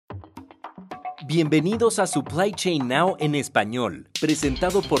Bienvenidos a Supply Chain Now en español,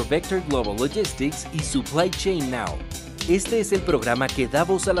 presentado por Vector Global Logistics y Supply Chain Now. Este es el programa que da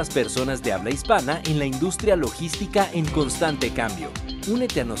voz a las personas de habla hispana en la industria logística en constante cambio.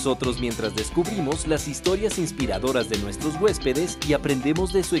 Únete a nosotros mientras descubrimos las historias inspiradoras de nuestros huéspedes y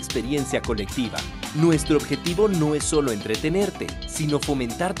aprendemos de su experiencia colectiva. Nuestro objetivo no es solo entretenerte, sino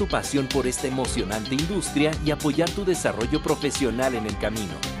fomentar tu pasión por esta emocionante industria y apoyar tu desarrollo profesional en el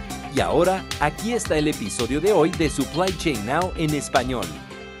camino. Y ahora, aquí está el episodio de hoy de Supply Chain Now en español.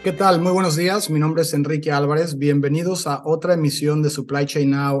 ¿Qué tal? Muy buenos días. Mi nombre es Enrique Álvarez. Bienvenidos a otra emisión de Supply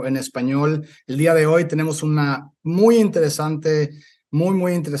Chain Now en español. El día de hoy tenemos una muy interesante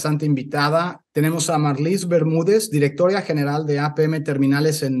invitada. Tenemos a Marlis Bermúdez, directora general de APM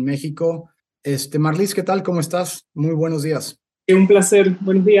Terminales en México. Marlis, ¿qué tal? ¿Cómo estás? Muy buenos días. Un placer,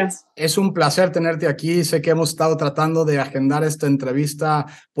 buenos días. Es un placer tenerte aquí. Sé que hemos estado tratando de agendar esta entrevista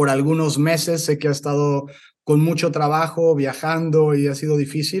por algunos meses. Sé que has estado con mucho trabajo, viajando y ha sido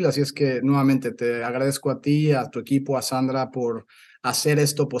difícil. Así es que nuevamente te agradezco a ti, a tu equipo, a Sandra por hacer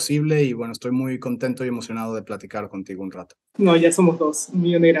esto posible. Y bueno, estoy muy contento y emocionado de platicar contigo un rato. No, ya somos dos. Un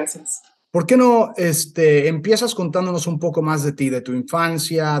millón de gracias. ¿Por qué no empiezas contándonos un poco más de ti, de tu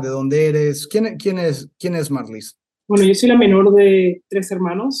infancia, de dónde eres? ¿Quién es Marlis? Bueno, yo soy la menor de 3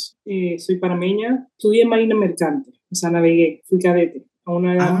 hermanos, soy panameña, estudié marina mercante, o sea, navegué, fui cadete a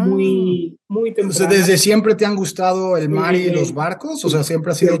una edad muy temprana. O sea, ¿desde siempre te han gustado el mar y los barcos? O sea,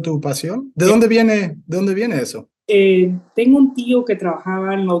 ¿siempre ha sido tu pasión? ¿De dónde viene eso? Tengo un tío que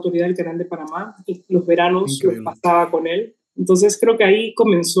trabajaba en la autoridad del Canal de Panamá y los veranos los pasaba con él. Entonces creo que ahí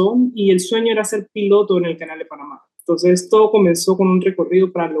comenzó y el sueño era ser piloto en el Canal de Panamá. Entonces todo comenzó con un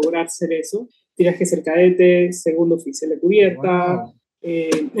recorrido para lograr ser eso. Tienes que ser cadete, segundo oficial de cubierta, wow.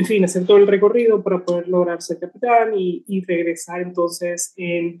 En fin, hacer todo el recorrido para poder lograr ser capitán y regresar entonces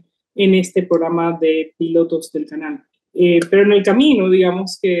en este programa de pilotos del canal. Pero en el camino,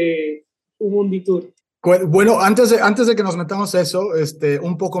 digamos que hubo un detour. Bueno, antes de que nos metamos a eso,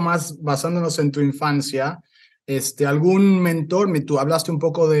 un poco más basándonos en tu infancia, ¿algún mentor? Tú hablaste un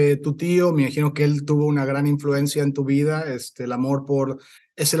poco de tu tío, me imagino que él tuvo una gran influencia en tu vida, ¿es el amor por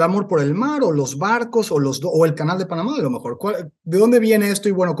el mar o los barcos o el Canal de Panamá a lo mejor? ¿De dónde viene esto?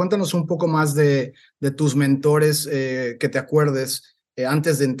 Y bueno, cuéntanos un poco más de tus mentores que te acuerdes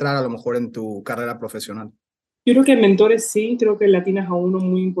antes de entrar a lo mejor en tu carrera profesional. Yo creo que mentores sí, creo que latinas a uno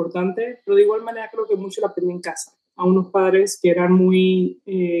muy importante, pero de igual manera creo que mucho lo aprendí en casa, a unos padres que eran muy...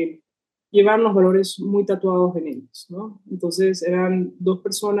 llevaban los valores muy tatuados en ellos, ¿no? Entonces eran 2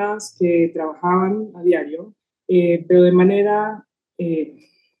 personas que trabajaban a diario, pero de manera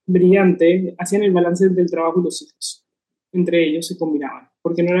brillante hacían el balance entre el trabajo y los hijos. Entre ellos se combinaban,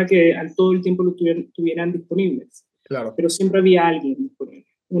 porque no era que todo el tiempo lo tuvieran disponibles, claro. Pero siempre había alguien disponible,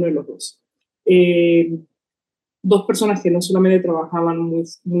 uno de los dos. 2 personas que no solamente trabajaban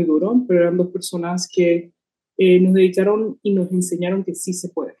muy duro, pero eran 2 personas que nos dedicaron y nos enseñaron que sí se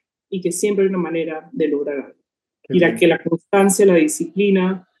puede y que siempre hay una manera de lograr algo. Y que la constancia, la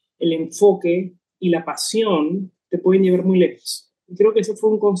disciplina, el enfoque y la pasión te pueden llevar muy lejos. Y creo que eso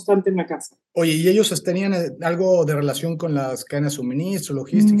fue un constante en la casa. Oye, ¿y ellos tenían algo de relación con las cadenas de suministro,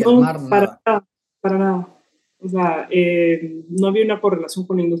 logística, no, el mar? Nada. Para nada. O sea, no había una correlación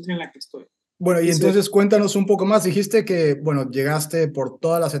con la industria en la que estoy. Bueno, y entonces cuéntanos un poco más. Dijiste que, bueno, llegaste por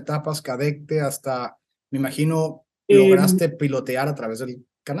todas las etapas, cadete, hasta, me imagino, lograste pilotear a través del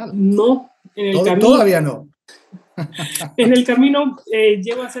canal. No, en el camino. Todavía no. En el camino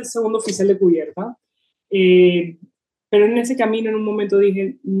llego a ser segundo oficial de cubierta, pero en ese camino en un momento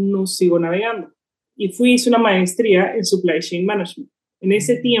dije, no sigo navegando. Y hice una maestría en Supply Chain Management. En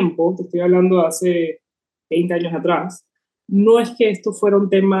ese tiempo, te estoy hablando de hace 20 años atrás, no es que esto fuera un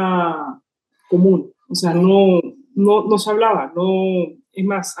tema común, o sea, no se hablaba, es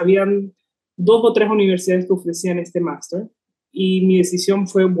más, habían 2 o 3 universidades que ofrecían este máster y mi decisión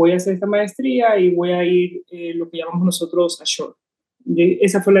fue voy a hacer esta maestría y voy a ir lo que llamamos nosotros ashore.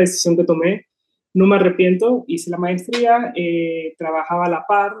 Esa fue la decisión que tomé, no me arrepiento, hice la maestría, trabajaba a la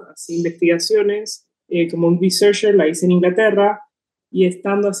par, hacía investigaciones como un researcher, la hice en Inglaterra. Y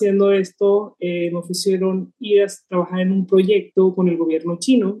estando haciendo esto, me ofrecieron ir a trabajar en un proyecto con el gobierno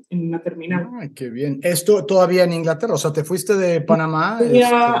chino en una terminal. ¡Ay, qué bien! ¿Esto todavía en Inglaterra? O sea, ¿te fuiste de Panamá?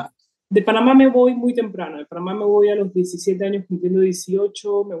 De Panamá me voy muy temprano. De Panamá me voy a los 17 años, cumpliendo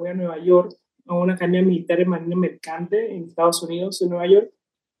 18. Me voy a Nueva York, a una academia militar de marina mercante en Estados Unidos, en Nueva York,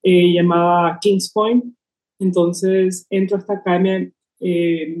 llamada Kings Point. Entonces, entro a esta academia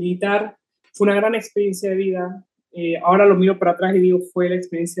militar. Fue una gran experiencia de vida. Ahora lo miro para atrás y digo, fue la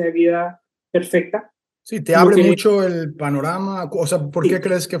experiencia de vida perfecta. Sí, te Como abre que, mucho el panorama. O sea, ¿por qué sí.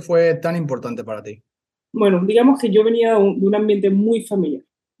 crees que fue tan importante para ti? Bueno, digamos que yo venía de un ambiente muy familiar,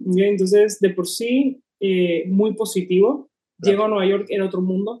 ¿ok? Entonces, de por sí, muy positivo. Claro, Llego a Nueva York en otro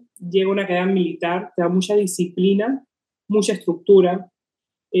mundo, llego a una academia militar, te da mucha disciplina, mucha estructura,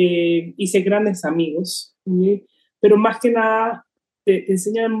 hice grandes amigos, ¿ok? Pero más que nada te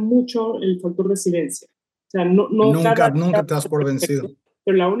enseñan mucho el factor resiliencia. O sea, no nunca, cada nunca día te das es por vencido. perfecto,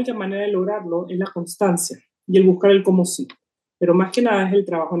 pero la única manera de lograrlo es la constancia y el buscar el cómo sí. Pero más que nada es el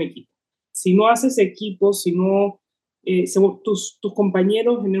trabajo en equipo. Si no haces equipo, si no, tus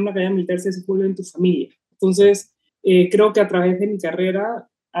compañeros en una academia militar se vuelven tu familia. Entonces, creo que a través de mi carrera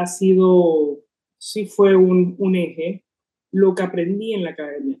ha sido, sí fue un eje lo que aprendí en la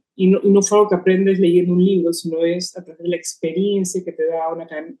academia. Y no fue algo que aprendes leyendo un libro, sino es a través de la experiencia que te da una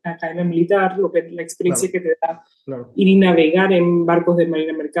academia militar, la experiencia Claro, que te da claro. ir y navegar en barcos de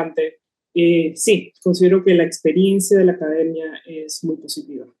marina mercante. Sí, considero que la experiencia de la academia es muy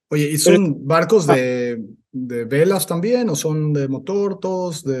positiva. Oye, ¿y Pero son barcos de velas también o son de motor,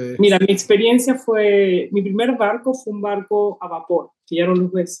 todos de... mira, mi primer barco fue un barco a vapor, que ya no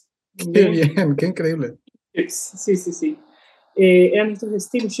los ves. Qué ¿Okay? bien, qué increíble. Sí, sí, sí. Eran estos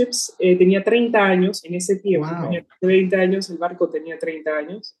steamships, tenía 30 años en ese tiempo, Wow, imagínate, 20 años, el barco tenía 30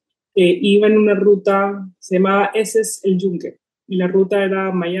 años, iba en una ruta, se llamaba Ese es el Yunque, y la ruta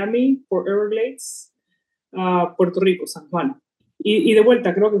era Miami, Port Everglades, a Puerto Rico, San Juan. Y de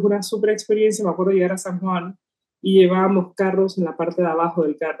vuelta, creo que fue una súper experiencia, me acuerdo llegar a San Juan y llevábamos carros en la parte de abajo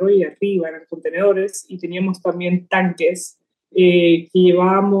del carro y arriba eran contenedores y teníamos también tanques que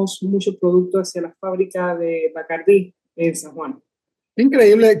llevábamos mucho producto hacia la fábrica de Bacardí en San Juan. qué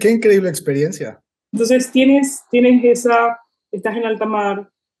increíble experiencia. Entonces estás en alta mar,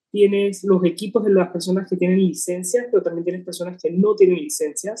 tienes los equipos de las personas que tienen licencias, pero también tienes personas que no tienen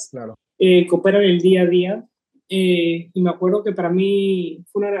licencias, Claro. que operan el día a día. Y me acuerdo que para mí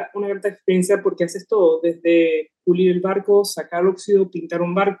fue una gran experiencia porque haces todo, desde pulir el barco, sacar óxido, pintar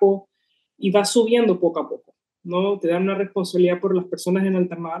un barco, y vas subiendo poco a poco, ¿no? Te dan una responsabilidad por las personas en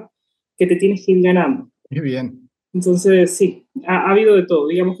alta mar que te tienes que ir ganando. Muy bien. Entonces, sí, ha habido de todo.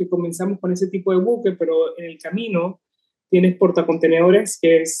 Digamos que comenzamos con ese tipo de buque, pero en el camino tienes portacontenedores,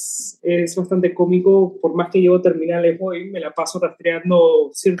 que es bastante cómico. Por más que llevo terminales hoy, me la paso rastreando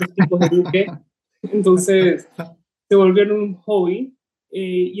ciertos tipos de buque. Entonces, se volvieron un hobby.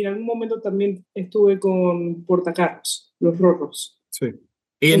 Y en algún momento también estuve con portacarros, los rorros. Sí.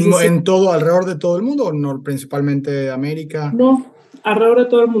 ¿Y Entonces, sí, en todo, alrededor de todo el mundo o no, principalmente América? no, alrededor de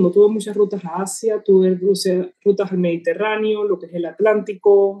todo el mundo. Tuve muchas rutas a Asia, tuve rutas al Mediterráneo, lo que es el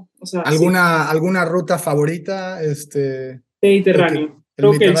Atlántico, o sea, sí, ¿Alguna ruta favorita? Mediterráneo. El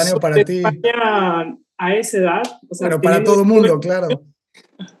Creo que el Mediterráneo sur de para ti. España a esa edad, o sea, Bueno, para teniendo todo el 19, mundo, claro.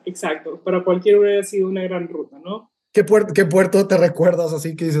 exacto, para cualquiera hubiera sido una gran ruta, ¿no? Qué puerto te recuerdas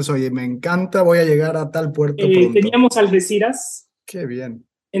así que dices, oye, me encanta, voy a llegar a tal puerto pronto? Teníamos Algeciras, Qué bien.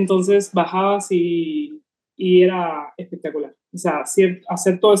 entonces bajabas y era espectacular. O sea,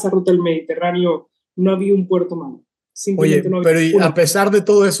 hacer toda esa ruta del Mediterráneo, no había un puerto malo, Oye, simplemente no había pero y uno. a pesar de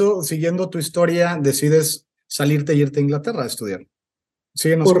todo eso, siguiendo tu historia, decides salirte e irte a Inglaterra a estudiar.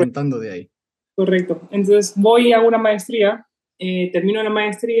 Síguenos Correcto. contando de ahí. Correcto. Entonces voy a una maestría, termino la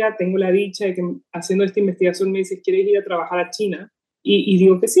maestría, tengo la dicha de que haciendo esta investigación me dices, ¿quieres ir a trabajar a China? Y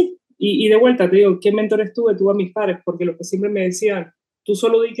digo que sí. Y de vuelta te digo, ¿qué mentores tuve? Tuve a mis padres, porque los que siempre me decían, tú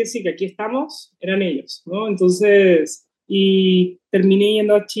solo di que sí, que aquí estamos, eran ellos, ¿no? Entonces, y terminé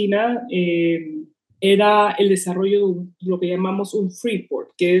yendo a China, era el desarrollo de lo que llamamos un free port,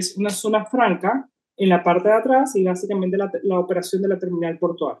 que es una zona franca en la parte de atrás y básicamente la operación de la terminal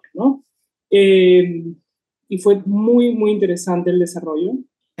portuaria, ¿no? Eh, y fue muy, muy interesante el desarrollo.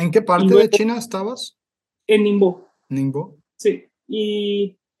 ¿En qué Y parte de luego China estabas? en Ningbo, Ningbo. sí.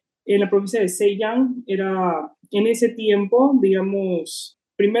 Y en la provincia de Zhejiang era en ese tiempo, digamos,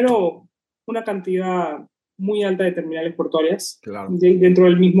 primero una cantidad muy alta de terminales portuarias Claro. dentro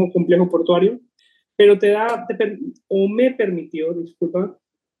del mismo complejo portuario, pero o me permitió, disculpa,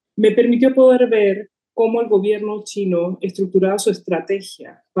 me permitió poder ver cómo el gobierno chino estructuraba su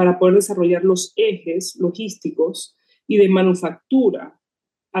estrategia para poder desarrollar los ejes logísticos y de manufactura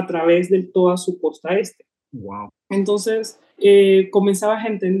a través de toda su costa este. Wow. Entonces, comenzabas a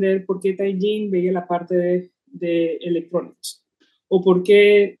entender por qué Beijing veía la parte de electrónicos o por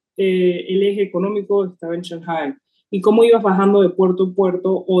qué el eje económico estaba en Shanghai y cómo ibas bajando de puerto en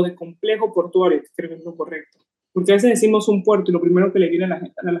puerto o de complejo portuario, que creo que es lo correcto. Porque a veces decimos un puerto y lo primero que le viene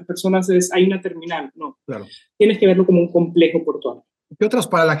a las personas es hay una terminal. No, Claro. tienes que verlo como un complejo portuario. ¿Qué otras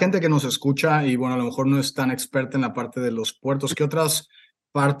para la gente que nos escucha y bueno, a lo mejor no es tan experta en la parte de los puertos, qué otras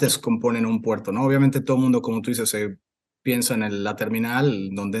partes componen un puerto, ¿no? Obviamente todo el mundo, como tú dices, se piensa en la terminal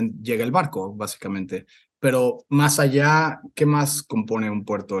donde llega el barco, básicamente. Pero más allá, ¿qué más compone un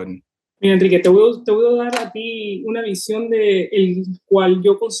puerto en? Mira, Enrique, te voy a dar a ti una visión de el cual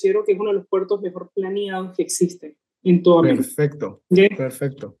yo considero que es uno de los puertos mejor planeados que existen en toda América. Perfecto, ¿Okay?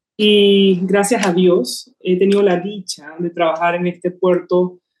 perfecto. Y gracias a Dios he tenido la dicha de trabajar en este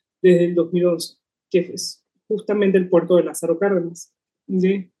puerto desde el 2011, que es justamente el puerto de Lázaro Cárdenas.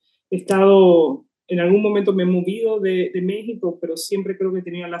 ¿Okay? He estado, en algún momento me he movido de México, pero siempre creo que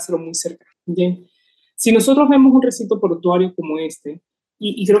tenía a Lázaro muy cerca. ¿Okay? Si nosotros vemos un recinto portuario como este,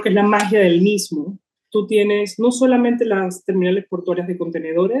 y creo que es la magia del mismo, tú tienes no solamente las terminales portuarias de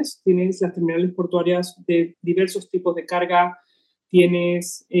contenedores, tienes las terminales portuarias de diversos tipos de carga,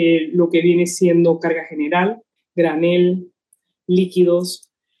 tienes lo que viene siendo carga general, granel,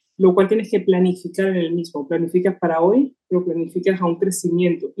 líquidos, lo cual tienes que planificar en el mismo. Planificas para hoy, pero planificas a un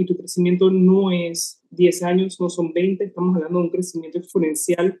crecimiento, y tu crecimiento no es 10 años, no son 20, estamos hablando de un crecimiento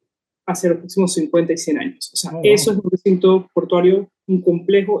exponencial hacia los próximos 50 y 100 años. O sea, eso es un recinto portuario, un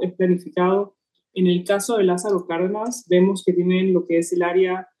complejo, es planificado. En el caso de Lázaro Cárdenas, vemos que tienen lo que es el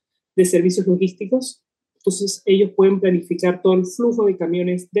área de servicios logísticos. Entonces, ellos pueden planificar todo el flujo de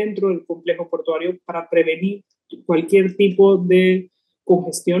camiones dentro del complejo portuario para prevenir cualquier tipo de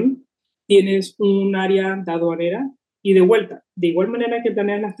congestión. Tienes un área de aduanera y de vuelta. De igual manera que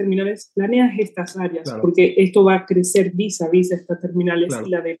planeas las terminales, planeas estas áreas, Claro. porque esto va a crecer vis a vis estas terminales, Claro. y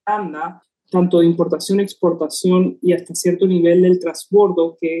la demanda, tanto de importación, exportación y hasta cierto nivel del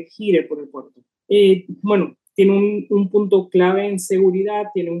transbordo que gire por el puerto. Bueno, tiene un punto clave en seguridad,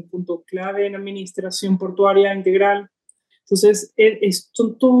 tiene un punto clave en administración portuaria integral. Entonces,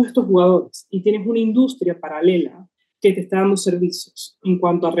 son todos estos jugadores, y tienes una industria paralela que te está dando servicios en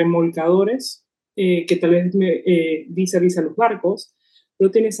cuanto a remolcadores, que tal vez vis a vis a los barcos, pero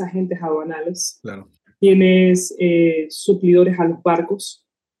tienes agentes aduanales, Claro. tienes suplidores a los barcos,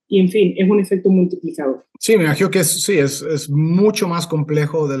 y en fin, es un efecto multiplicador. Sí, me imagino que sí, es mucho más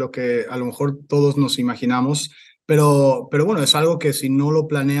complejo de lo que a lo mejor todos nos imaginamos, pero bueno, es algo que si no lo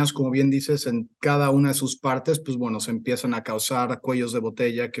planeas, como bien dices, en cada una de sus partes, pues bueno, se empiezan a causar cuellos de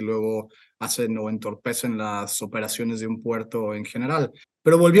botella que luego hacen o entorpecen las operaciones de un puerto en general.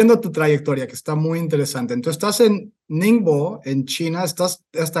 Pero volviendo a tu trayectoria, que está muy interesante. Entonces estás en Ningbo, en China, estás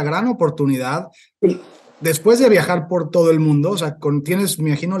esta gran oportunidad. Después de viajar por todo el mundo, o sea, tienes, me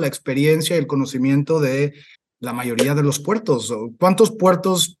imagino, la experiencia y el conocimiento de la mayoría de los puertos. ¿Cuántos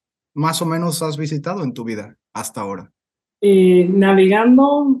puertos más o menos has visitado en tu vida hasta ahora?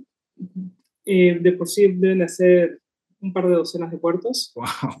 Navegando, de por sí deben de ser un par de docenas de puertos.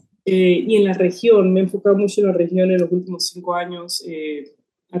 Wow. Y en la región, me he enfocado mucho en la región en los últimos 5 años,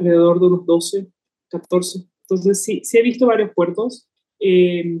 alrededor de unos 12, 14. Entonces, sí he visto varios puertos,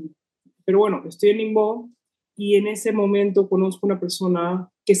 pero bueno, estoy en Ningbo, y en ese momento conozco una persona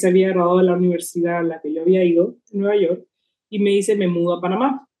que se había graduado de la universidad a la que yo había ido, en Nueva York, y me dice, me mudo a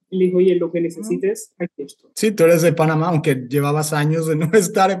Panamá. Y le dijo, oye, lo que necesites, aquí estoy. Sí, tú eres de Panamá, aunque llevabas años de no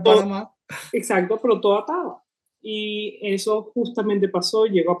estar en Panamá. Exacto, pero todo atado. Y eso justamente pasó,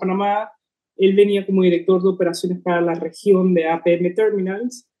 llegó a Panamá, él venía como director de operaciones para la región de APM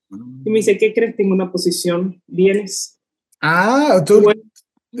Terminals, y me dice, ¿qué crees? Tengo una posición, ¿vienes? Ah, tú, Bueno,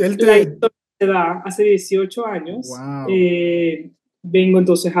 él la te... historia se da hace 18 años, Wow. vengo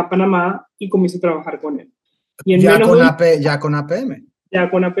entonces a Panamá y comienzo a trabajar con él. Y en Ya menos con de un, ya con APM. ya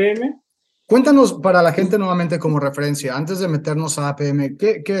con APM. Cuéntanos para la gente nuevamente como referencia, antes de meternos a APM,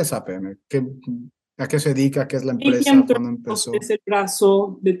 ¿qué es APM? ¿A qué se dedica? ¿Qué es la empresa? ¿Cuándo empezó? Es el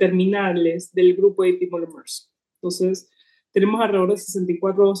brazo de terminales del grupo AP Polymers. Entonces, tenemos alrededor de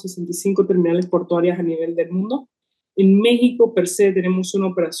 64 o 65 terminales portuarias a nivel del mundo. En México, per se, tenemos una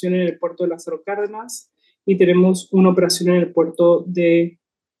operación en el puerto de Lázaro Cárdenas, y tenemos una operación en el puerto de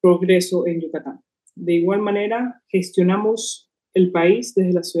Progreso en Yucatán. De igual manera, gestionamos el país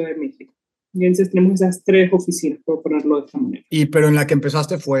desde la Ciudad de México. Entonces, tenemos esas 3 oficinas, por ponerlo de esta manera. Pero en la que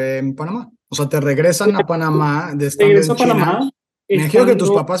empezaste fue en Panamá. O sea, te regresan a Panamá de estando Regreso en a China. Panamá, Me imagino que tus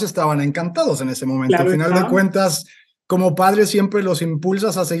estando, papás estaban encantados en ese momento. Al claro final de está, cuentas, como padre siempre los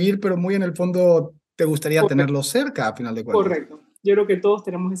impulsas a seguir, pero muy en el fondo te gustaría correcto, tenerlos cerca, a final de cuentas. correcto. Yo creo que todos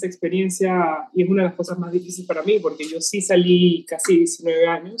tenemos esa experiencia, y es una de las cosas más difíciles para mí, porque yo sí salí casi 19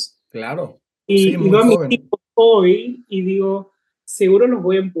 años, Claro, sí, y muy veo a mis joven. hijos hoy y digo, seguro los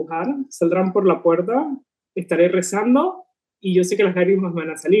voy a empujar, saldrán por la puerta, estaré rezando, y yo sé que las lágrimas van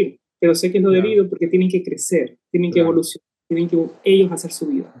a salir, pero sé que es lo Claro. debido, porque tienen que crecer, tienen que Claro. evolucionar, tienen que ellos hacer su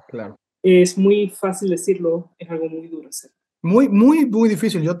vida. Claro. Es muy fácil decirlo, es algo muy duro hacer. Muy, muy, muy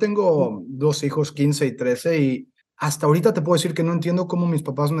difícil. Yo tengo 2 hijos, 15 y 13, y hasta ahorita te puedo decir que no entiendo cómo mis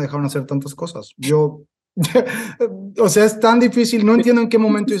papás me dejaron hacer tantas cosas. Yo, o sea, es tan difícil, no entiendo en qué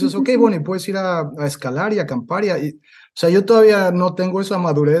momento dices, ok, bueno, y puedes ir a escalar y a acampar. O sea, yo todavía no tengo esa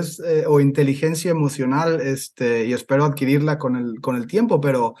madurez o inteligencia emocional, y espero adquirirla con el tiempo,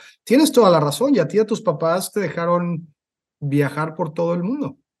 pero tienes toda la razón, y a ti y a tus papás te dejaron viajar por todo el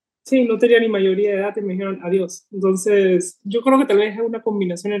mundo. Sí, no tenía ni mayoría de edad y me dijeron adiós. Entonces, yo creo que tal vez es una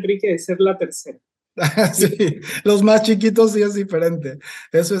combinación, Enrique, de ser la tercera. Sí, los más chiquitos sí es diferente,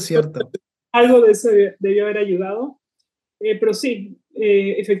 eso es cierto. Algo de eso debió haber ayudado. Pero sí,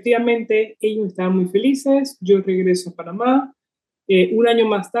 efectivamente, ellos estaban muy felices. Yo regreso a Panamá. Un año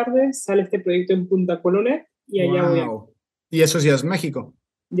más tarde sale este proyecto en Punta Colonet y allá voy a... Wow. Y eso ya es México.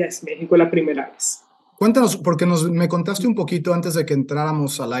 Ya es México la primera vez. Cuéntanos, porque me contaste un poquito antes de que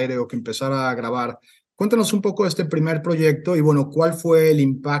entráramos al aire o que empezara a grabar. Cuéntanos un poco de este primer proyecto y bueno, ¿cuál fue el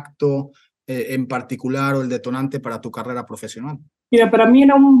impacto en particular o el detonante para tu carrera profesional? Mira, para mí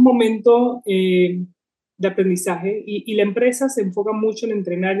era un momento de aprendizaje y la empresa se enfoca mucho en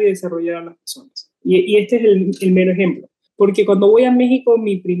entrenar y desarrollar a las personas. Y este es el mero ejemplo. Porque cuando voy a México,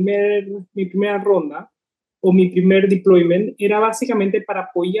 mi primera ronda o mi primer deployment era básicamente para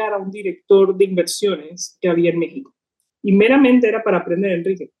apoyar a un director de inversiones que había en México. Y meramente era para aprender,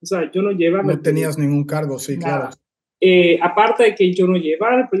 Enrique. O sea, yo no llevaba... No tenías ningún cargo, sí, nada. claro. Aparte de que yo no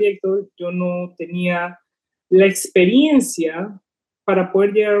llevaba el proyecto, yo no tenía la experiencia para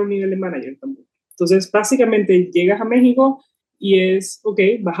poder llegar a un nivel de manager tampoco. Entonces, básicamente llegas a México y es, ok,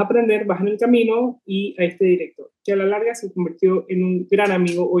 vas a aprender, vas en el camino y a este director, que a la larga se convirtió en un gran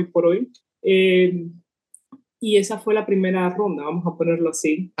amigo hoy por hoy. Y esa fue la primera ronda, vamos a ponerlo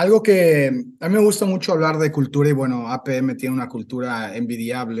así. Algo que a mí me gusta mucho hablar de cultura y bueno, APM tiene una cultura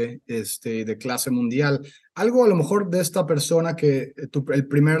envidiable, de clase mundial. Algo a lo mejor de esta persona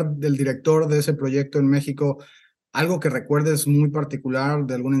del director de ese proyecto en México, algo que recuerdes muy particular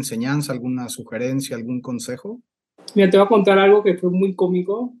de alguna enseñanza, alguna sugerencia, algún consejo. Mira, te voy a contar algo que fue muy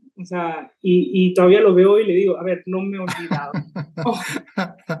cómico, o sea, y todavía lo veo y le digo, a ver, no me he olvidado. Oh.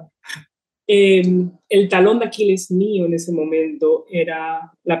 El talón de Aquiles mío en ese momento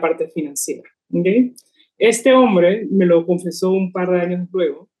era la parte financiera. ¿Okay? Este hombre, me lo confesó un par de años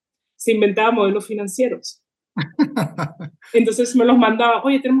luego, se inventaba modelos financieros. Entonces me los mandaba,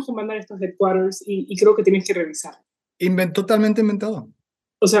 oye, tenemos que mandar estos headquarters y creo que tienes que revisar. Totalmente inventado.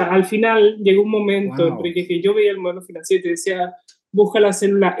 O sea, al final llegó un momento, Wow. Enrique, que yo veía el modelo financiero y te decía, busca la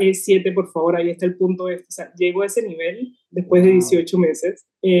célula E7, por favor, ahí está el punto este. O sea, llegó a ese nivel después de 18 meses.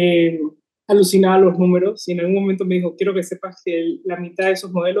 Alucinaba los números y en algún momento me dijo, quiero que sepas que la mitad de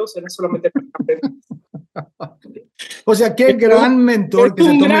esos modelos era solamente para aprender. O sea, qué gran mentor que se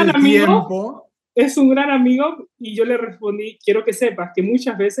tome el tiempo. Es un gran amigo y yo le respondí, quiero que sepas que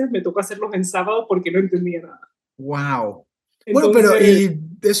muchas veces me tocó hacerlos en sábado porque no entendía nada. Wow. Entonces, bueno, pero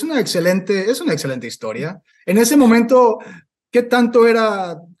es una excelente historia. En ese momento, ¿qué tanto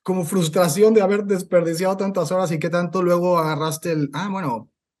era como frustración de haber desperdiciado tantas horas y qué tanto luego agarraste bueno,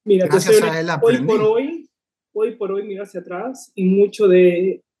 mira, gracias a él aprendí? Hoy por hoy miro hacia atrás y mucho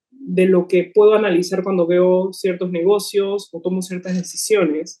de lo que puedo analizar cuando veo ciertos negocios o tomo ciertas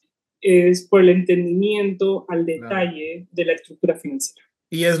decisiones es por el entendimiento al detalle de la estructura financiera.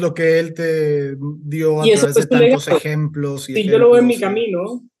 Y es lo que él te dio a y eso través de tantos ejemplos. Si yo lo veo en mi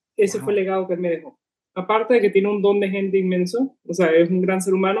camino, ese fue el legado que él me dejó. Aparte de que tiene un don de gente inmenso, o sea, es un gran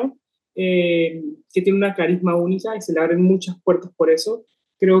ser humano, que tiene una carisma única y se le abren muchas puertas por eso.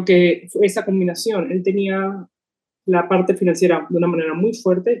 Creo que esa combinación, él tenía la parte financiera de una manera muy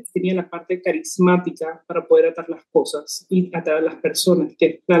fuerte, tenía la parte carismática para poder atar las cosas y atar a las personas, que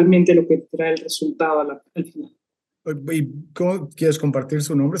es realmente lo que trae el resultado al final. ¿Y cómo quieres compartir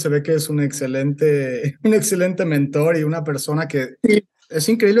su nombre? Se ve que es un excelente mentor y una persona que es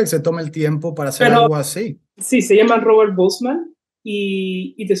increíble que se tome el tiempo para hacer algo así. Sí, se llama Robert Bosman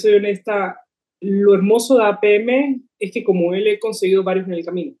y te soy honesta, lo hermoso de APM es que como él he conseguido varios en el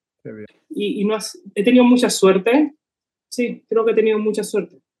camino. Y no he tenido mucha suerte, sí, creo que he tenido mucha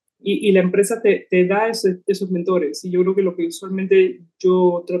suerte. Y la empresa te da esos mentores. Y yo creo que lo que usualmente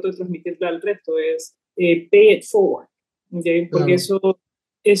yo trato de transmitirle al resto es pay it forward. ¿Okay? Porque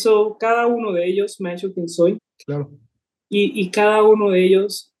eso, cada uno de ellos me ha hecho quien soy. Claro. Y cada uno de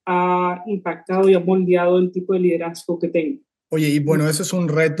ellos ha impactado y ha moldeado el tipo de liderazgo que tengo. Oye, y bueno, ese es un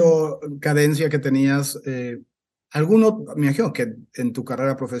reto, cadencia que tenías. Me imagino que en tu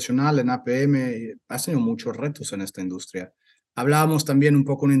carrera profesional en APM has tenido muchos retos en esta industria. Hablábamos también un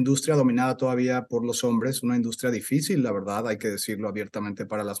poco de una industria dominada todavía por los hombres, una industria difícil, la verdad, hay que decirlo abiertamente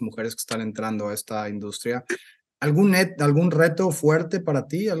para las mujeres que están entrando a esta industria. ¿Algún reto fuerte para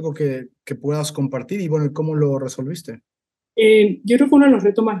ti? ¿Algo que puedas compartir? Y bueno, ¿cómo lo resolviste? Yo creo que uno de los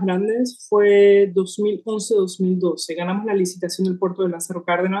retos más grandes fue 2011-2012. Ganamos la licitación del puerto de Lázaro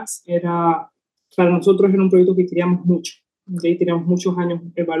Cárdenas. Para nosotros era un proyecto que queríamos mucho. ¿Okay? Teníamos muchos años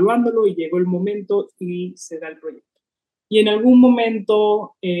evaluándolo y llegó el momento y se da el proyecto. Y en algún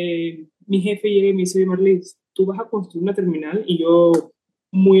momento mi jefe llega y me dice, Marlis, ¿tú vas a construir una terminal? Y yo,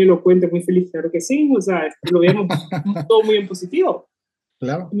 muy elocuente, muy feliz, claro que sí. O sea, lo veíamos todo muy en positivo.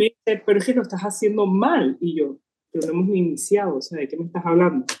 Claro. Me dice, pero es que lo estás haciendo mal. Y yo, pero no hemos ni iniciado, o sea, ¿de qué me estás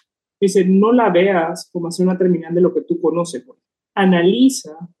hablando? Me dice, no la veas como hacer una terminal de lo que tú conoces. Pues.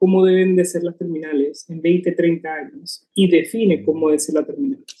 Analiza cómo deben de ser las terminales en 20, 30 años y define cómo debe ser la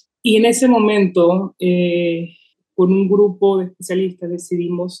terminal. Y en ese momento, con un grupo de especialistas,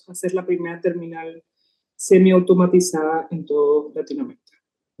 decidimos hacer la primera terminal semiautomatizada en toda Latinoamérica.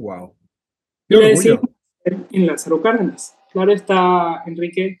 Wow. Y la decidimos hacer en Lázaro Cárdenas. Claro está,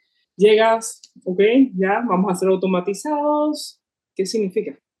 Enrique, llegas, ok, ya, vamos a ser automatizados. ¿Qué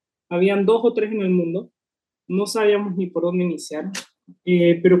significa? Habían 2 o 3 en el mundo, no sabíamos ni por dónde iniciar,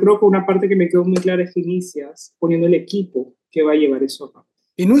 pero creo que una parte que me quedó muy clara es que inicias poniendo el equipo que va a llevar eso a cabo.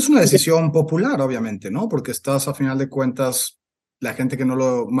 Y no es una decisión popular, obviamente, ¿no? Porque estás, a final de cuentas, la gente que no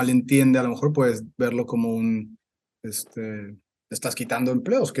lo malentiende, a lo mejor puedes verlo como estás quitando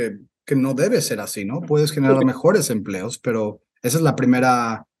empleos, que no debe ser así, ¿no? Puedes generar mejores empleos, pero esa es la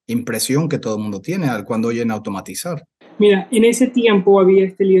primera impresión que todo el mundo tiene cuando oyen automatizar. Mira, en ese tiempo había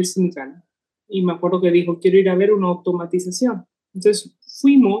este líder sindical y me acuerdo que dijo, quiero ir a ver una automatización. Entonces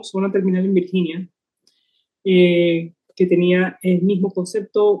fuimos a una terminal en Virginia que tenía el mismo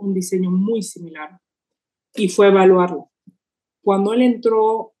concepto, un diseño muy similar y fue a evaluarlo. Cuando él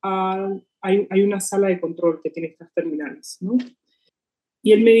entró, hay una sala de control que tiene estas terminales, ¿no?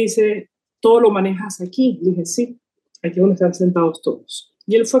 Y él me dice, ¿todo lo manejas aquí? Le dije, sí, aquí es donde están sentados todos.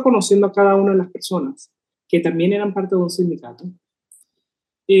 Y él fue conociendo a cada una de las personas que también eran parte de un sindicato.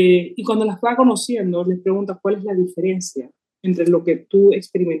 Y cuando las va conociendo, les pregunta cuál es la diferencia entre lo que tú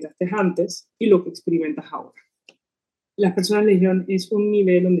experimentaste antes y lo que experimentas ahora. Las personas le dijeron, es un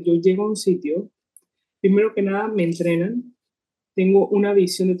nivel donde yo llego a un sitio, primero que nada me entrenan, tengo una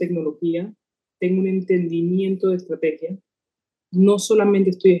visión de tecnología, tengo un entendimiento de estrategia, no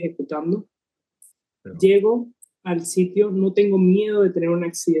solamente estoy ejecutando, llego al sitio, no tengo miedo de tener un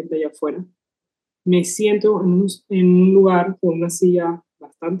accidente allá afuera, me siento en un lugar con una silla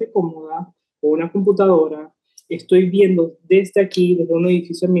bastante cómoda, con una computadora, estoy viendo desde aquí, desde un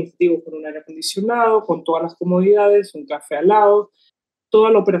edificio administrativo con un aire acondicionado, con todas las comodidades, un café al lado,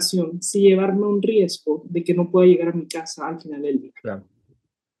 toda la operación, sin llevarme un riesgo de que no pueda llegar a mi casa al final del día. Claro.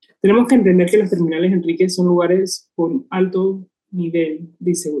 Tenemos que entender que las terminales, Enrique, son lugares con alto nivel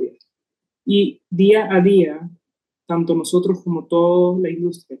de inseguridad. Y día a día, tanto nosotros como toda la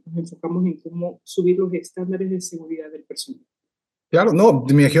industria, nos enfocamos en cómo subir los estándares de seguridad del personal. Claro, no,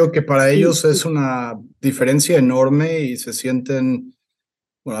 me imagino que para ellos es una diferencia enorme y se sienten,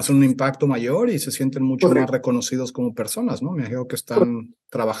 bueno, hacen un impacto mayor y se sienten mucho más reconocidos como personas, ¿no? Me imagino que están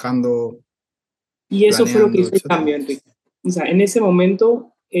trabajando, y eso fue lo que hizo el etcétera. cambio, Enrique. O sea, en ese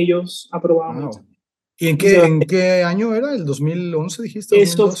momento ellos aprobaron. Wow. ¿Y en qué año era? ¿El 2011 dijiste?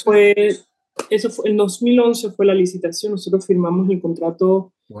 ¿2012? Eso fue, en 2011 fue la licitación, nosotros firmamos el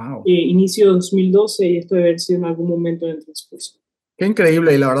contrato Wow. inicio de 2012 y esto debe haber sido en algún momento en el transcurso. Qué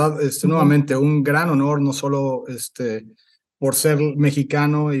increíble y la verdad, nuevamente, un gran honor, no solo por ser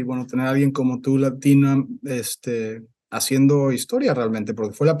mexicano y bueno, tener a alguien como tú, latino, haciendo historia realmente,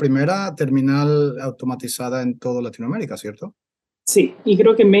 porque fue la primera terminal automatizada en toda Latinoamérica, ¿cierto? Sí, y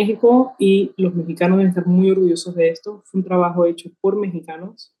creo que México y los mexicanos deben estar muy orgullosos de esto. Fue un trabajo hecho por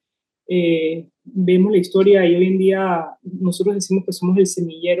mexicanos. Vemos la historia y hoy en día nosotros decimos que somos el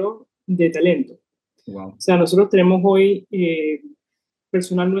semillero de talento. Wow. O sea, nosotros tenemos hoy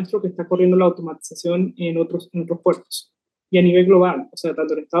personal nuestro que está corriendo la automatización en otros puertos y a nivel global, o sea,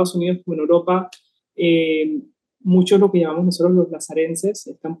 tanto en Estados Unidos como en Europa, muchos lo que llamamos nosotros los lazarenses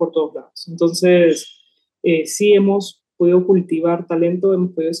están por todos lados. Entonces, sí hemos podido cultivar talento,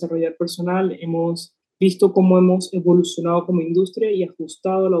 hemos podido desarrollar personal, hemos visto cómo hemos evolucionado como industria y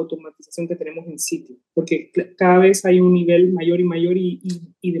ajustado la automatización que tenemos en sitio, porque cada vez hay un nivel mayor y mayor y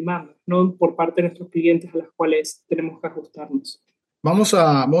demanda, ¿no? Por parte de nuestros clientes a las cuales tenemos que ajustarnos. Vamos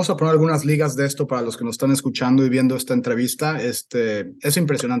a poner algunas ligas de esto para los que nos están escuchando y viendo esta entrevista. Es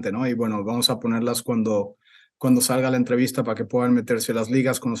impresionante, ¿no? Y bueno, vamos a ponerlas cuando salga la entrevista para que puedan meterse las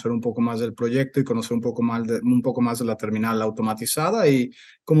ligas, conocer un poco más del proyecto y conocer un poco más de la terminal automatizada. Y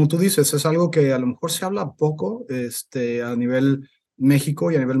como tú dices, es algo que a lo mejor se habla poco a nivel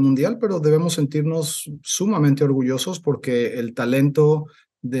México y a nivel mundial, pero debemos sentirnos sumamente orgullosos porque el talento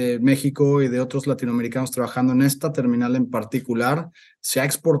de México y de otros latinoamericanos trabajando en esta terminal en particular se ha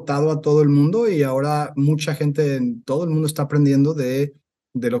exportado a todo el mundo y ahora mucha gente en todo el mundo está aprendiendo de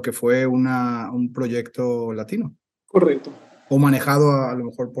lo que fue un proyecto latino. Correcto. O manejado a lo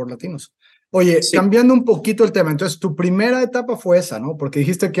mejor por latinos. Oye, Sí. cambiando un poquito el tema, entonces tu primera etapa fue esa, ¿no? Porque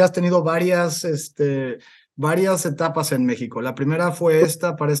dijiste que has tenido varias etapas en México. La primera fue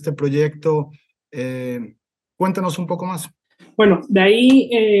esta para este proyecto. Cuéntanos un poco más. Bueno, de ahí,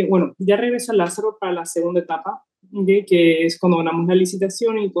 ya regreso a Lázaro para la segunda etapa, ¿okay? Que es cuando ganamos la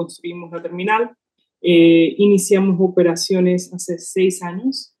licitación y construimos la terminal. Iniciamos operaciones hace 6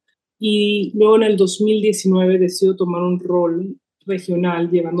 años y luego en el 2019 decido tomar un rol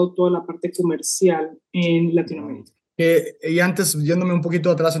regional llevando toda la parte comercial en Latinoamérica. Y antes, yéndome un poquito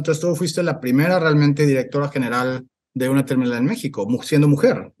atrás, entonces tú fuiste la primera realmente directora general de una terminal en México, siendo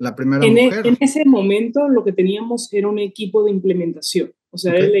mujer, la primera mujer. En ese momento lo que teníamos era un equipo de implementación, o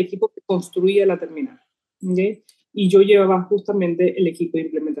sea, era el equipo que construía la terminal, ¿okay? Y yo llevaba justamente el equipo de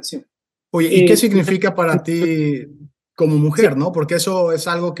implementación. Oye, ¿y qué significa para ti como mujer, sí, no? Porque eso es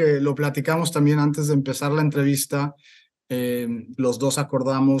algo que lo platicamos también antes de empezar la entrevista. Los dos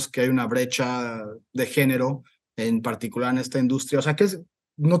acordamos que hay una brecha de género, en particular en esta industria. O sea, que es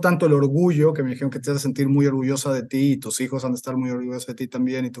no tanto el orgullo, que me dijeron que te hace sentir muy orgullosa de ti y tus hijos han de estar muy orgullosos de ti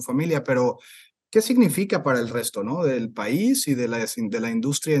también y tu familia, pero ¿qué significa para el resto, no? Del país y de la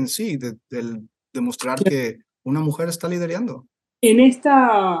industria en sí, del demostrar que una mujer está liderando. en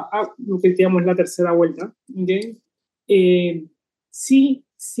lo que digamos la tercera vuelta, ¿okay? Sí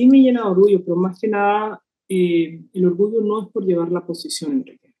me llena de orgullo, pero más que nada, el orgullo no es por llevar la posición,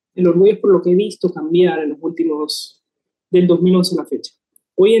 Enrique. El orgullo es por lo que he visto cambiar en los últimos, del 2011 a la fecha.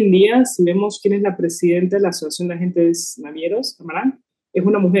 Hoy en día, si vemos quién es la presidenta de la Asociación de Agentes Navieros, Amarán, es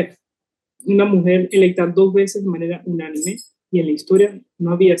una mujer electa 2 veces de manera unánime y en la historia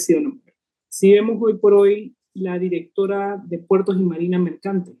no había sido una mujer. Si vemos hoy por hoy, la directora de Puertos y Marina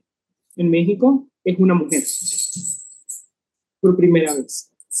Mercante en México es una mujer, por primera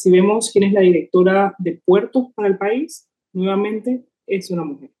vez. Si vemos quién es la directora de puertos para el país, nuevamente es una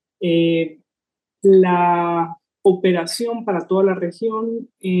mujer. La operación para toda la región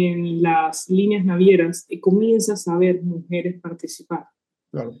en las líneas navieras comienzas a ver mujeres participar.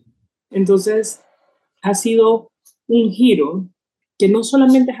 Claro. Entonces, ha sido un giro que no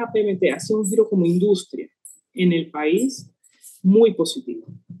solamente es APMT, ha sido un giro como industria en el país muy positivo,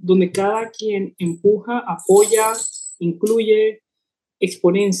 donde cada quien empuja, apoya, incluye,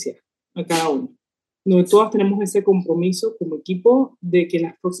 exponencia a cada uno, donde todas tenemos ese compromiso como equipo de que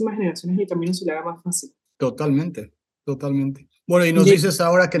las próximas generaciones el camino se le haga más fácil. Totalmente, totalmente. Bueno, y nos dices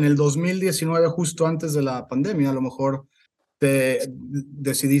ahora que en el 2019, justo antes de la pandemia, a lo mejor te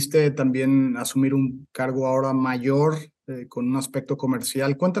decidiste también asumir un cargo ahora mayor con un aspecto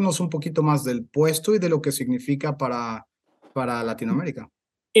comercial. Cuéntanos un poquito más del puesto y de lo que significa para Latinoamérica.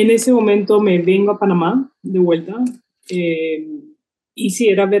 En ese momento me vengo a Panamá de vuelta y sí,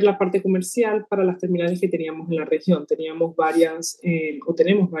 era ver la parte comercial para las terminales que teníamos en la región. Teníamos varias, o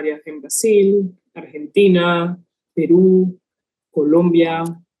tenemos varias en Brasil, Argentina, Perú, Colombia,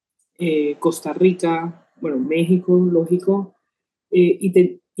 Costa Rica, bueno, México, lógico,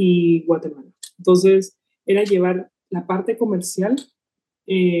 y Guatemala. Entonces, era llevar la parte comercial,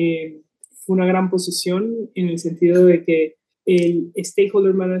 fue una gran posición en el sentido de que el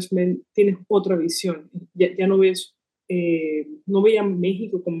stakeholder management tiene otra visión. Ya no ves, no veía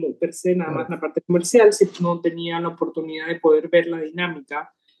México como per se nada más la parte comercial, sino tenía la oportunidad de poder ver la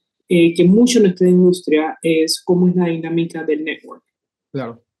dinámica, que mucho en nuestra industria es cómo es la dinámica del network.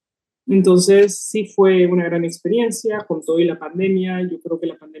 Claro. Entonces, sí fue una gran experiencia con todo y la pandemia. Yo creo que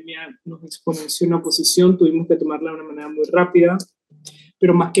la pandemia nos exponenció una posición, tuvimos que tomarla de una manera muy rápida,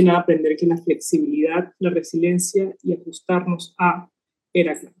 pero más que nada aprender que la flexibilidad, la resiliencia y ajustarnos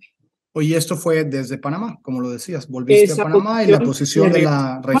era clave. Oye, esto fue desde Panamá, como lo decías, volviste a Panamá y la posición de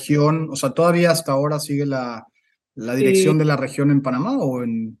la región, o sea, todavía hasta ahora sigue la dirección de la región en Panamá o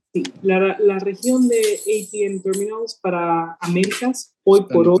en... Sí, la región de ATM Terminals para Américas, hoy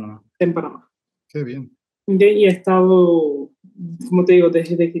por hoy, está en Panamá. Qué bien. Y he estado, como te digo,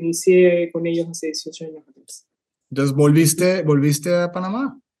 desde que inicié con ellos hace 18 años atrás. Entonces, ¿volviste a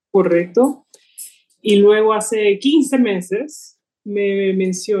Panamá? Correcto. Y luego hace 15 meses me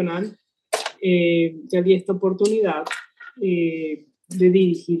mencionan que había esta oportunidad de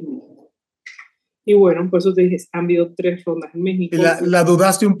dirigirme. Y bueno, por eso te dije, han habido 3 rondas en México. ¿Y la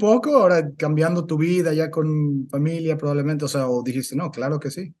dudaste un poco ahora cambiando tu vida ya con familia probablemente? O sea, o dijiste, no, claro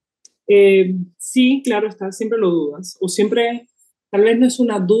que sí. Sí, claro está, siempre lo dudas. O siempre Tal vez no es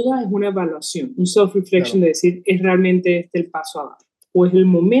una duda, es una evaluación, un self-reflection, Claro. de decir, ¿es realmente este el paso a dar? ¿O es el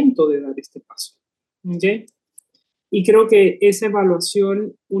momento de dar este paso? ¿Okay? Y creo que esa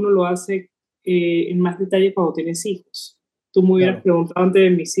evaluación uno lo hace en más detalle cuando tienes hijos. Tú me hubieras Claro. preguntado antes de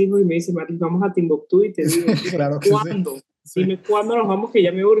mis hijos y me dices, Martín, vamos a Timbuktu, y te digo, Claro que sí. ¿cuándo? Sí. Dime cuándo nos vamos, que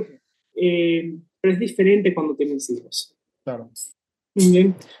ya me urge. Pero es diferente cuando tienes hijos. Claro.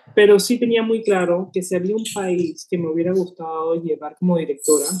 Bien. Pero sí tenía muy claro que si había un país que me hubiera gustado llevar como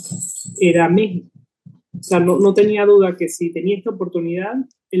directora, era México. O sea, no tenía duda que si tenía esta oportunidad,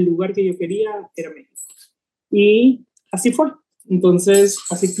 el lugar que yo quería era México. Y así fue. Entonces,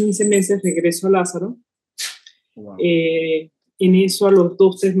 hace 15 meses regreso a Lázaro. Wow. En eso, a los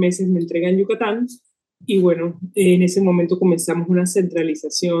 2, 3 meses me entregan Yucatán. Y bueno, en ese momento comenzamos una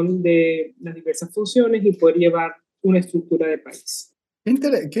centralización de las diversas funciones y poder llevar una estructura de país.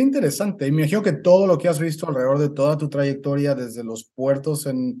 Qué interesante. Y me imagino que todo lo que has visto alrededor de toda tu trayectoria, desde los puertos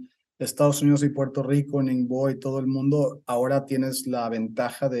en Estados Unidos y Puerto Rico, en Ningbo y todo el mundo, ahora tienes la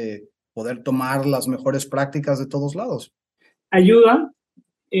ventaja de poder tomar las mejores prácticas de todos lados. Ayuda,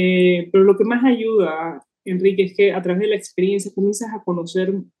 pero lo que más ayuda, Enrique, es que a través de la experiencia comienzas a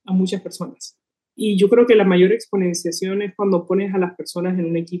conocer a muchas personas. Y yo creo que la mayor exponenciación es cuando pones a las personas en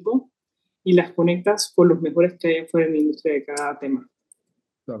un equipo y las conectas con los mejores que hay afuera en la industria de cada tema.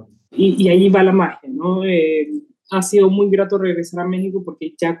 Claro. Y ahí va la magia, ¿no? Ha sido muy grato regresar a México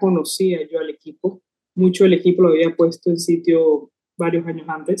porque ya conocía yo al equipo. Mucho del equipo lo había puesto en sitio varios años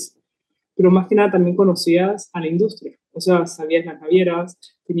antes, pero más que nada también conocías a la industria. O sea, sabías las navieras,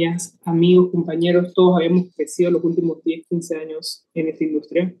 tenías amigos, compañeros, todos habíamos crecido los últimos 10, 15 años en esta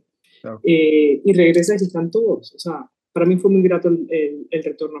industria. Claro. Y regresas y están todos. O sea, para mí fue muy grato el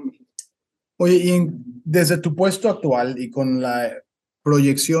retorno a México. Oye, y desde tu puesto actual y con la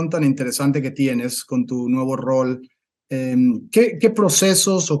proyección tan interesante que tienes con tu nuevo rol, ¿qué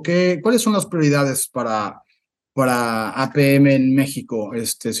procesos o cuáles son las prioridades para APM en México?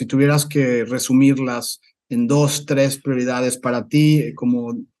 Si tuvieras que resumirlas en 2, 3 prioridades para ti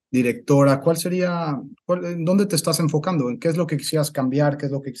como directora, ¿cuál sería, dónde te estás enfocando? ¿En qué es lo que quisieras cambiar? ¿Qué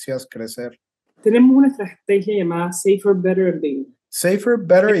es lo que quisieras crecer? Tenemos una estrategia llamada Safer, Better and Bigger. Safer,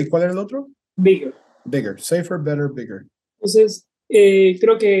 Better, ¿y cuál era el otro? Bigger. Bigger. Safer, Better, Bigger. Entonces,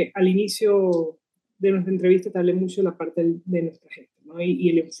 creo que al inicio de nuestra entrevista te hablé mucho de la parte de nuestra gente, ¿no? Y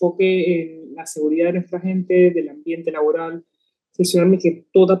el enfoque en la seguridad de nuestra gente, del ambiente laboral, asegurarme que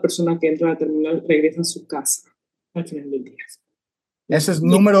toda persona que entra a la terminal regresa a su casa al final del día. Ese es Y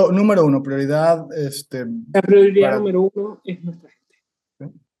número uno, prioridad. la prioridad para... número uno es nuestra gente.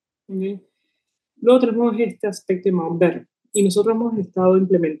 ¿Sí? ¿Okay? Luego tenemos este aspecto de Mount Better. Y nosotros hemos estado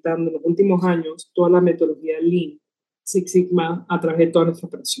implementando en los últimos años toda la metodología Lean, Six Sigma, a través de toda nuestra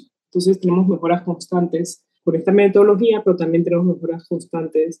operación. Entonces tenemos mejoras constantes con esta metodología, pero también tenemos mejoras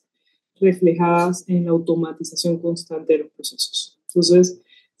constantes reflejadas en la automatización constante de los procesos. Entonces,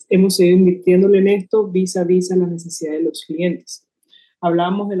 hemos seguido invirtiéndole en esto vis a vis a las necesidades de los clientes.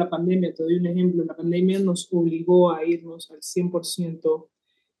 Hablábamos de la pandemia, te doy un ejemplo. La pandemia nos obligó a irnos al 100%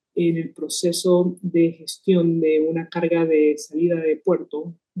 en el proceso de gestión de una carga de salida de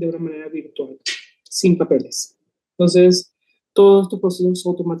puerto de una manera virtual, sin papeles. Entonces, todos estos procesos se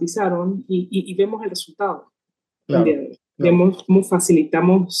automatizaron y vemos el resultado el día Claro, de hoy. claro. Vemos cómo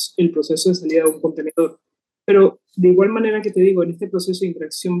facilitamos el proceso de salida de un contenedor. Pero de igual manera que te digo, en este proceso de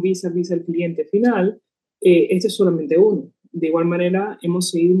interacción vis a vis al cliente final, este es solamente uno. De igual manera, hemos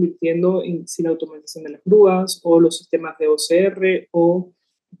seguido invirtiendo en la automatización de las grúas o los sistemas de OCR o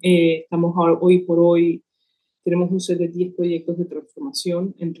estamos hoy por hoy, tenemos un set de 10 proyectos de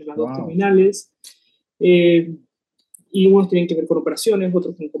transformación entre las dos terminales. Y unos tienen que ver con operaciones,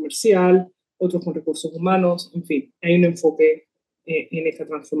 otros con comercial, otros con recursos humanos, en fin, hay un enfoque en esta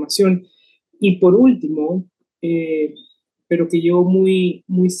transformación. Y por último, pero que llevo muy,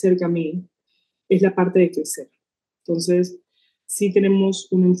 muy cerca a mí, es la parte de crecer. Entonces, sí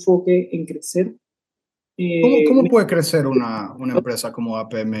tenemos un enfoque en crecer. ¿Cómo puede crecer una empresa como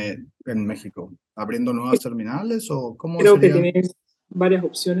APM en México? ¿Abriendo nuevas terminales o cómo Creo que sería? tienes varias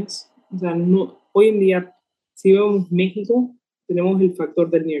opciones. O sea, no, hoy en día, si vemos México, tenemos el factor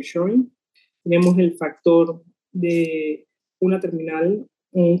del nearshoring, tenemos el factor de una terminal,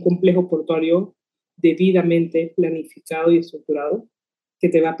 un complejo portuario debidamente planificado y estructurado que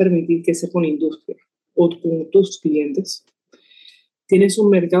te va a permitir que sea con industria o con tus clientes. Tienes un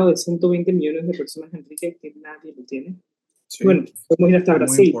mercado de 120 millones de personas, Enrique, que nadie lo tiene. Sí, Bueno, podemos ir hasta muy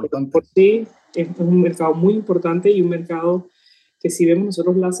Brasil, pero importante. por sí es un mercado muy importante y un mercado que si vemos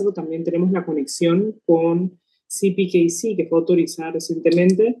nosotros, Lázaro, también tenemos la conexión con CPKC, que fue autorizada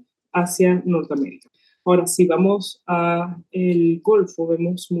recientemente hacia Norteamérica. Ahora, si vamos a el Golfo,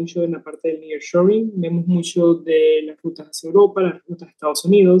 vemos mucho en la parte del nearshoring, vemos mucho de las rutas hacia Europa, las rutas a Estados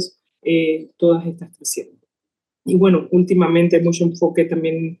Unidos, todas estas creciendo. Y bueno, últimamente hay mucho enfoque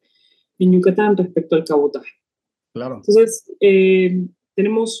también en Yucatán respecto al cabotaje. Claro. Entonces,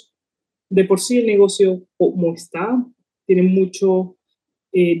 tenemos de por sí el negocio como está, tiene mucho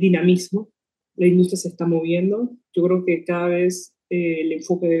dinamismo, la industria se está moviendo. Yo creo que cada vez el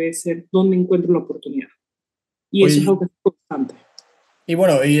enfoque debe ser dónde encuentro la oportunidad. Y eso es algo que es constante. Y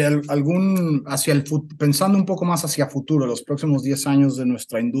bueno, y pensando un poco más hacia futuro, los próximos 10 años de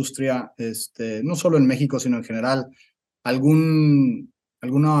nuestra industria, no solo en México, sino en general,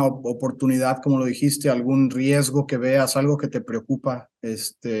 alguna oportunidad, como lo dijiste, algún riesgo que veas, algo que te preocupa,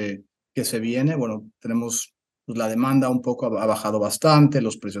 que se viene. Bueno, tenemos pues, la demanda un poco ha bajado bastante,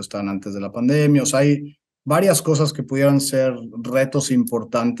 los precios están antes de la pandemia, o sea, hay varias cosas que pudieran ser retos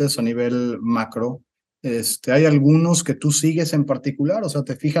importantes a nivel macro. ¿Hay algunos que tú sigues en particular? O sea,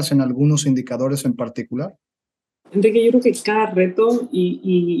 ¿te fijas en algunos indicadores en particular? Enrique, yo creo que cada reto,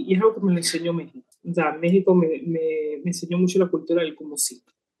 y es algo que me lo enseñó México. O sea, México me enseñó mucho la cultura del cómo sí.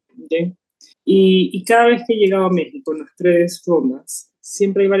 ¿Okay? Y cada vez que llegaba a México en las 3 rondas,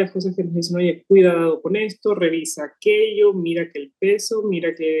 siempre hay varias cosas que nos dicen, oye, cuidado con esto, revisa aquello, mira que el peso,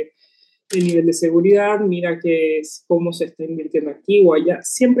 mira que el nivel de seguridad, mira que cómo se está invirtiendo aquí o allá,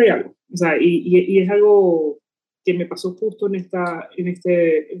 siempre hay algo. O sea, y es algo que me pasó justo en esta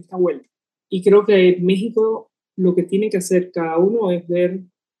vuelta. Y creo que México lo que tiene que hacer cada uno es ver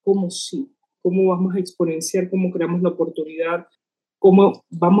cómo sí, cómo vamos a exponenciar, cómo creamos la oportunidad, cómo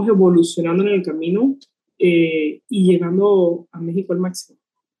vamos evolucionando en el camino y llegando a México al máximo.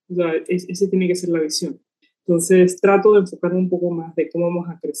 O sea, ese tiene que ser la visión. Entonces, trato de enfocarme un poco más de cómo vamos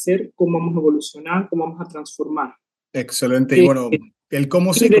a crecer, cómo vamos a evolucionar, cómo vamos a transformar. Excelente. Y bueno, el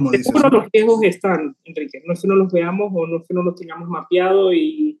cómo sí, como dices. Seguro los riesgos están, Enrique. No es que no los veamos o no es que no los tengamos mapeado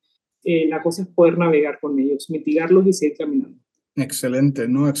y la cosa es poder navegar con ellos, mitigarlos y seguir caminando. Excelente,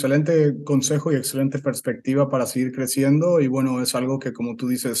 ¿no? Excelente consejo y excelente perspectiva para seguir creciendo. Y bueno, es algo que, como tú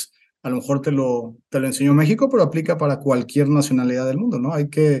dices, a lo mejor te lo enseñó México, pero aplica para cualquier nacionalidad del mundo, ¿no?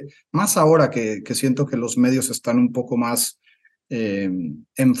 Más ahora que siento que los medios están un poco más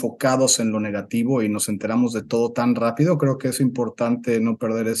enfocados en lo negativo y nos enteramos de todo tan rápido, creo que es importante no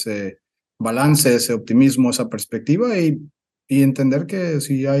perder ese balance, ese optimismo, esa perspectiva y entender que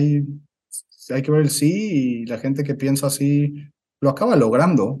si hay que ver el sí y la gente que piensa así lo acaba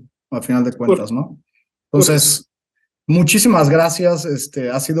logrando, al final de cuentas, ¿no? Entonces, muchísimas gracias.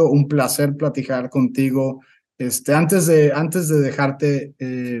 Ha sido un placer platicar contigo. Antes de dejarte,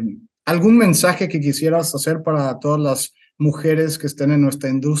 ¿algún mensaje que quisieras hacer para todas las mujeres que estén en nuestra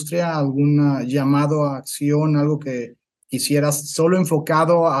industria? ¿Algún llamado a acción? ¿Algo que quisieras solo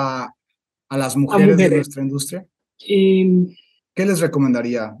enfocado a las mujeres de nuestra industria? ¿Qué les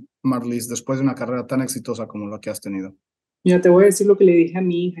recomendaría, Marlis, después de una carrera tan exitosa como la que has tenido? Mira, te voy a decir lo que le dije a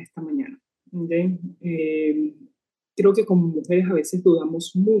mi hija esta mañana. ¿Okay? Creo que como mujeres a veces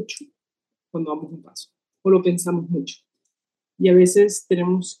dudamos mucho cuando damos un paso, o lo pensamos mucho. Y a veces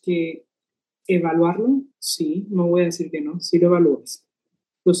tenemos que evaluarlo, sí, no voy a decir que no, sí lo evalúas,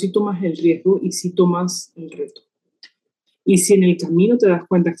 pero sí tomas el riesgo y sí tomas el reto. Y si en el camino te das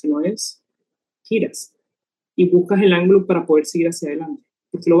cuenta que no es, giras y buscas el ángulo para poder seguir hacia adelante,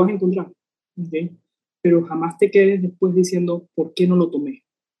 porque lo vas a encontrar. ¿Okay? Pero jamás te quedes después diciendo, ¿por qué no lo tomé?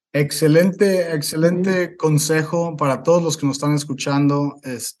 Excelente consejo para todos los que nos están escuchando,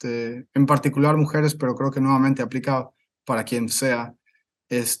 en particular mujeres, pero creo que nuevamente aplica para quien sea.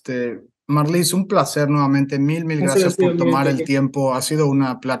 Marlis, un placer nuevamente. Mil gracias por tomar el tiempo. Ha sido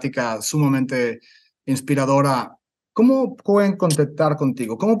una plática sumamente inspiradora. ¿Cómo pueden contactar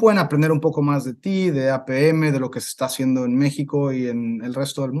contigo? ¿Cómo pueden aprender un poco más de ti, de APM, de lo que se está haciendo en México y en el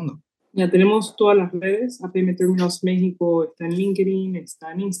resto del mundo? Ya tenemos todas las redes. APM Terminals México está en LinkedIn,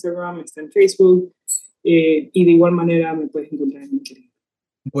 está en Instagram, está en Facebook y de igual manera me puedes encontrar en LinkedIn.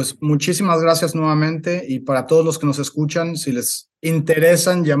 Pues muchísimas gracias nuevamente y para todos los que nos escuchan, si les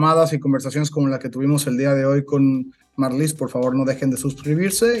interesan llamadas y conversaciones como la que tuvimos el día de hoy con Marlis, por favor no dejen de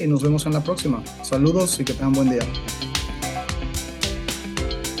suscribirse y nos vemos en la próxima. Saludos y que tengan buen día.